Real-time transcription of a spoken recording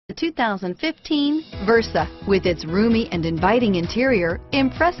The 2015 Versa. With its roomy and inviting interior,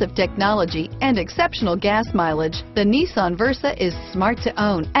 impressive technology, and exceptional gas mileage, the Nissan Versa is smart to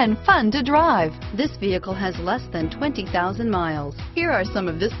own and fun to drive. This vehicle has less than 20,000 miles. Here are some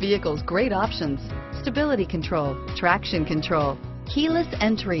of this vehicle's great options: stability control, traction control, keyless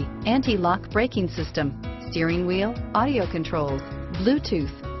entry, anti-lock braking system, steering wheel audio controls,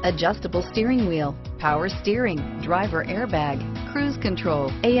 Bluetooth, adjustable steering wheel, power steering, driver airbag, cruise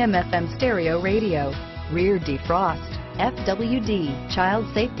control, AM/FM stereo radio, rear defrost, FWD, child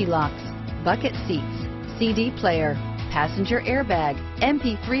safety locks, bucket seats, CD player, passenger airbag,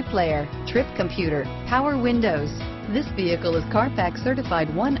 MP3 player, trip computer, power windows. This vehicle is Carfax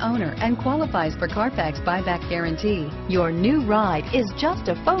certified one owner and qualifies for Carfax buyback guarantee. Your new ride is just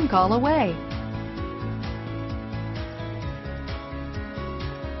a phone call away.